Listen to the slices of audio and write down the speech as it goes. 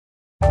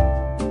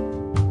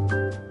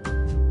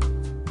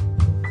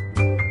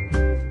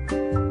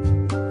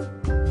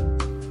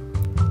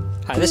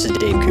Hi, this is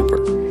Dave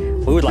Cooper.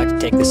 We would like to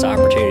take this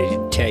opportunity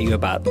to tell you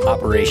about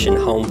Operation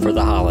Home for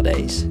the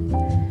Holidays.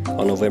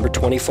 On November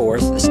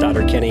 24th, the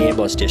Stoddard County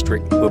Ambulance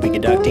District will be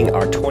conducting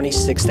our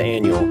 26th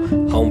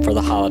annual Home for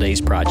the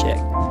Holidays project.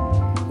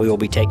 We will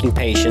be taking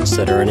patients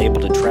that are unable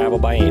to travel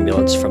by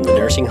ambulance from the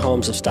nursing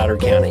homes of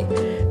Stoddard County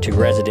to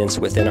residents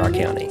within our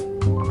county.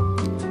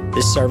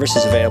 This service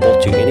is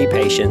available to any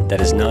patient that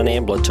is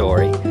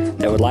non-ambulatory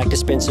that would like to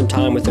spend some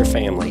time with their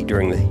family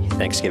during the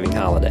Thanksgiving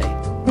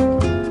holiday.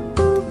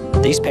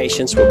 These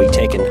patients will be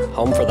taken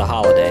home for the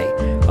holiday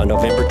on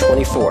November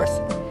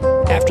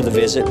 24th. After the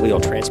visit, we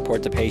will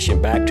transport the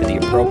patient back to the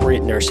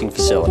appropriate nursing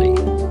facility.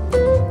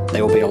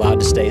 They will be allowed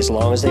to stay as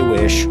long as they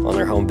wish on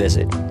their home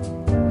visit.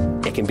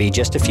 It can be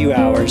just a few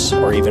hours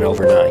or even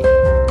overnight.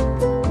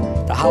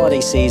 The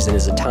holiday season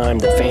is a time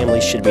that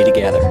families should be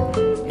together,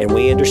 and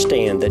we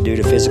understand that due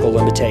to physical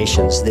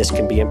limitations, this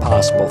can be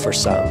impossible for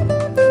some.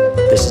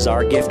 This is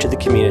our gift to the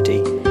community,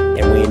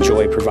 and we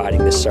enjoy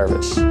providing this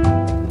service.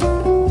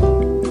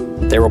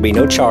 There will be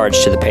no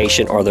charge to the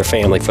patient or their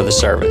family for the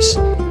service.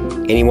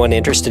 Anyone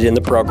interested in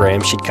the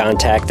program should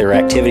contact their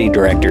activity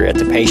director at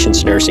the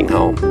patient's nursing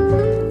home.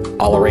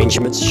 All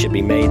arrangements should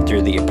be made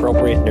through the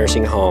appropriate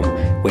nursing home,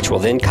 which will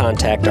then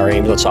contact our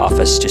ambulance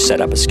office to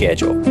set up a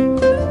schedule.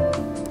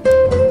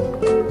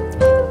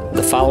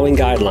 The following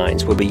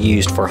guidelines will be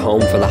used for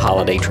Home for the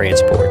Holiday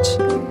transports.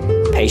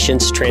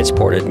 Patients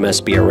transported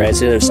must be a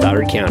resident of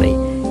Stoddard County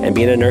and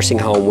be in a nursing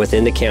home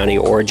within the county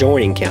or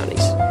adjoining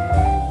counties.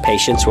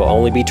 Patients will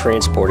only be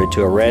transported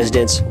to a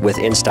residence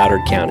within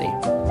Stoddard County.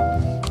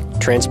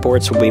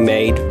 Transports will be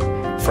made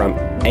from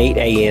 8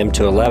 a.m.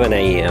 to 11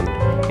 a.m.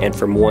 and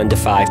from 1 to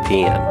 5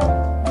 p.m.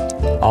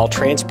 All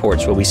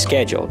transports will be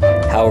scheduled,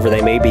 however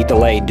they may be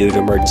delayed due to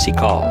emergency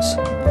calls.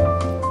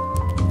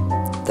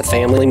 The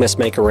family must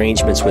make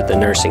arrangements with the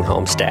nursing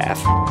home staff.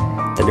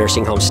 The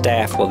nursing home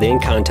staff will then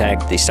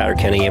contact the Stoddard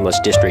County Ambulance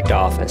District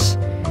office.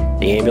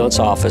 The ambulance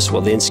office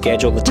will then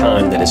schedule the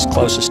time that is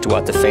closest to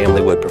what the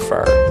family would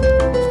prefer.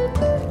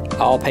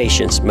 All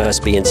patients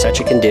must be in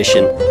such a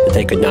condition that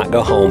they could not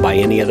go home by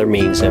any other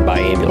means than by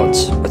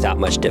ambulance without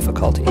much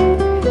difficulty.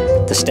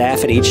 The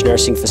staff at each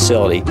nursing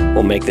facility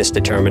will make this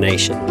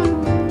determination.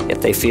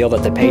 If they feel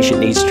that the patient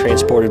needs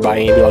transported by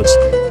ambulance,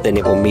 then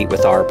it will meet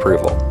with our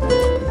approval.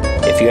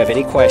 If you have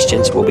any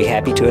questions, we'll be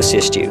happy to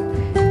assist you.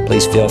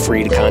 Please feel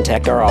free to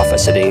contact our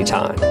office at any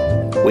time.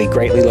 We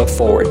greatly look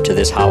forward to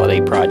this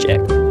holiday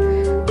project.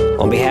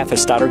 On behalf of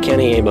Stoddard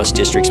County Ambulance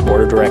District's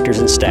Board of Directors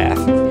and staff,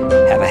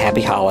 have a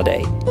happy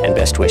holiday and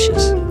best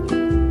wishes.